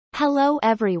Hello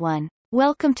everyone.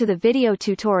 Welcome to the video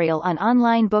tutorial on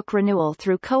online book renewal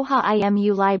through KOHA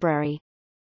IMU Library.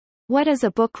 What is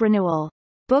a book renewal?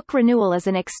 Book renewal is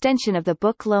an extension of the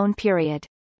book loan period.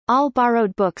 All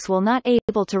borrowed books will not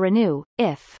able to renew,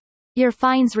 if your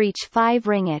fines reach 5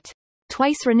 ringgit.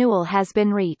 Twice renewal has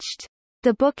been reached.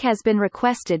 The book has been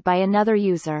requested by another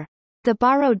user. The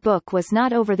borrowed book was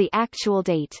not over the actual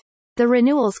date. The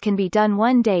renewals can be done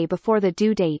 1 day before the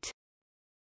due date.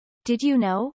 Did you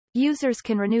know? Users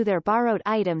can renew their borrowed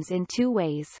items in 2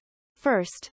 ways.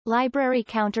 First, library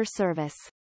counter service.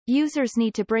 Users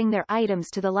need to bring their items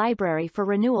to the library for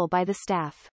renewal by the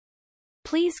staff.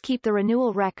 Please keep the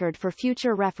renewal record for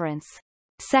future reference.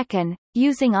 Second,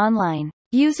 using online.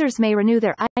 Users may renew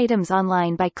their items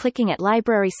online by clicking at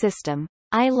Library System,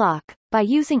 i-loc, by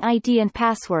using ID and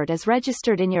password as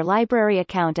registered in your library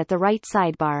account at the right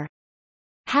sidebar.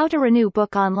 How to renew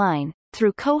book online?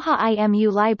 Through KOHA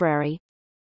IMU Library,